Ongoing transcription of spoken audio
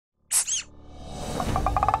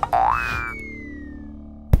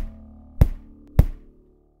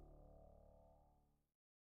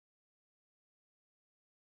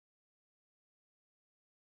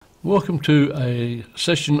Welcome to a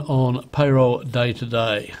session on payroll day to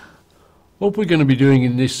day. What we're going to be doing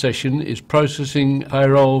in this session is processing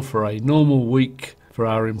payroll for a normal week for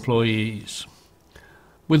our employees.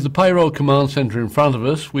 With the payroll command center in front of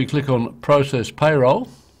us, we click on process payroll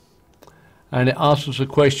and it asks us a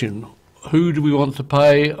question: who do we want to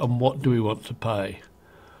pay and what do we want to pay?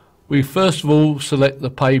 We first of all select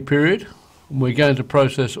the pay period, and we're going to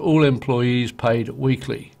process all employees paid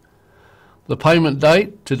weekly. The payment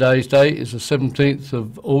date, today's date, is the 17th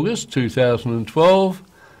of August 2012.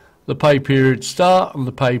 The pay period start and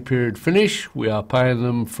the pay period finish, we are paying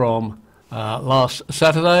them from last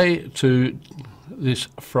Saturday to this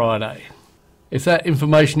Friday. If that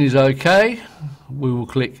information is okay, we will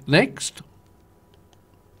click next.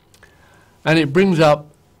 And it brings up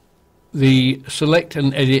the select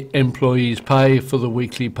and edit employees pay for the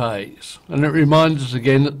weekly pays, and it reminds us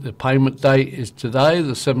again that the payment date is today,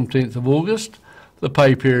 the 17th of August, the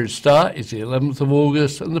pay period start is the 11th of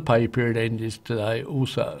August, and the pay period end is today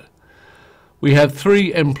also. We have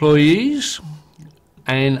 3 employees: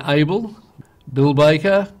 Anne Abel, Bill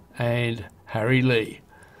Baker and Harry Lee.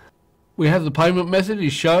 We have the payment method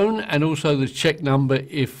is shown and also the check number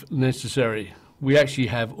if necessary. We actually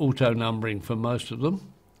have auto numbering for most of them.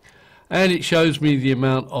 And it shows me the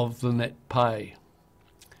amount of the net pay.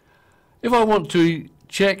 If I want to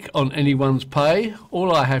check on anyone's pay,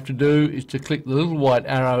 all I have to do is to click the little white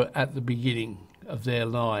arrow at the beginning of their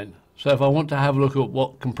line. So if I want to have a look at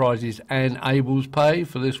what comprises Anne Abel's pay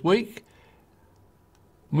for this week,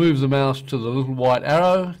 move the mouse to the little white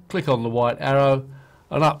arrow, click on the white arrow,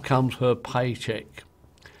 and up comes her paycheck,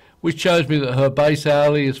 which shows me that her base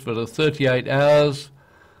hourly is for the 38 hours,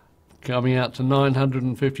 coming out to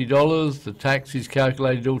 $950. The tax is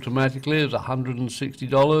calculated automatically as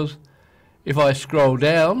 $160. If I scroll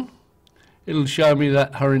down, it'll show me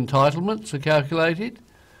that her entitlements are calculated.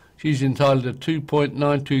 She's entitled to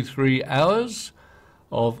 2.923 hours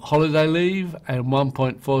of holiday leave and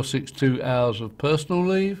 1.462 hours of personal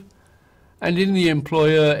leave. And in the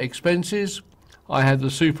employer expenses, I have the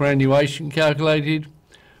superannuation calculated,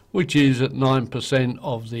 which is at 9%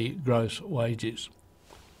 of the gross wages.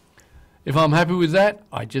 If I'm happy with that,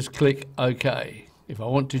 I just click OK. If I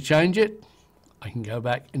want to change it, I can go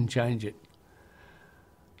back and change it.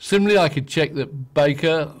 Similarly, I could check that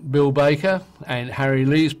Bill Baker and Harry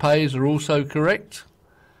Lee's pays are also correct.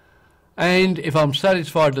 And if I'm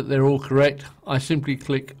satisfied that they're all correct, I simply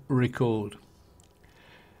click record.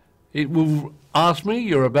 It will ask me,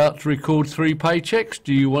 you're about to record 3 paychecks.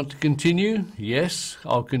 Do you want to continue? Yes,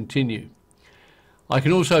 I'll continue. I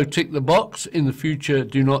can also tick the box, in the future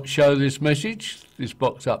do not show this message, this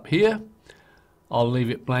box up here. I'll leave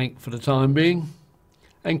it blank for the time being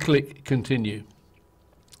and click continue.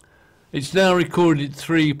 It's now recorded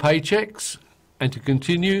 3 paychecks, and to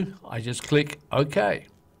continue I just click OK.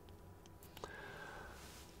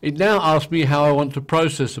 It now asks me how I want to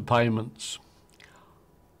process the payments.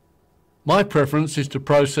 My preference is to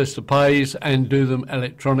process the pays and do them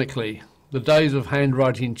electronically. The days of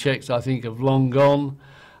handwriting checks, I think, have long gone,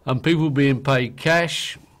 and people being paid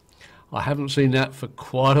cash, I haven't seen that for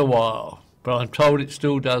quite a while, but I'm told it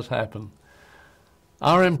still does happen.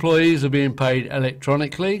 Our employees are being paid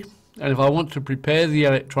electronically, and if I want to prepare the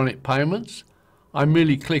electronic payments, I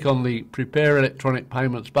merely click on the Prepare Electronic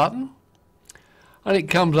Payments button, and it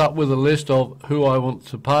comes up with a list of who I want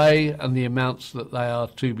to pay and the amounts that they are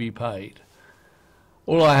to be paid.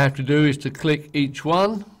 All I have to do is to click each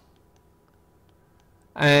one,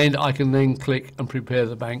 and I can then click and prepare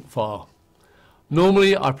the bank file.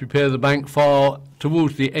 Normally I prepare the bank file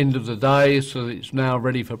towards the end of the day so that it's now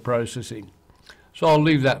ready for processing. So I'll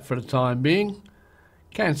leave that for the time being,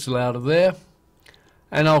 cancel out of there,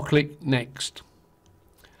 and I'll click next.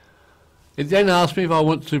 It then asks me if I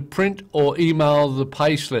want to print or email the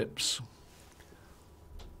pay slips.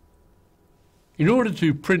 In order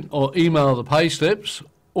to print or email the pay slips,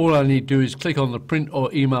 all I need to do is click on the print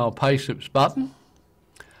or email pay slips button,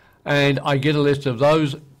 and I get a list of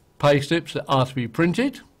those pay slips that are to be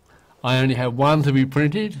printed. I only have one to be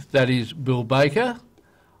printed, that is Bill Baker.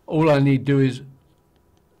 All I need to do is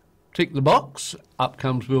tick the box, up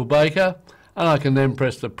comes Bill Baker, and I can then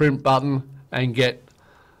press the print button and get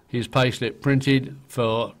his pay slip printed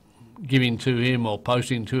for giving to him or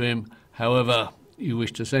posting to him, however you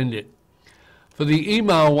wish to send it. For the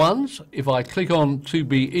email ones, if I click on to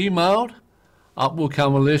be emailed, up will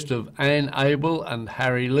come a list of Anne Abel and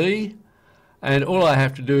Harry Lee, and all I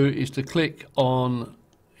have to do is to click on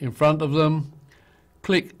in front of them,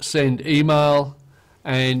 click send email,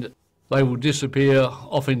 and they will disappear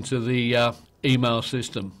off into the email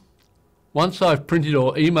system. Once I've printed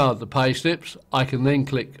or emailed the pay slips, I can then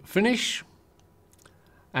click Finish,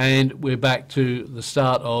 and we're back to the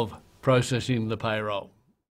start of processing the payroll.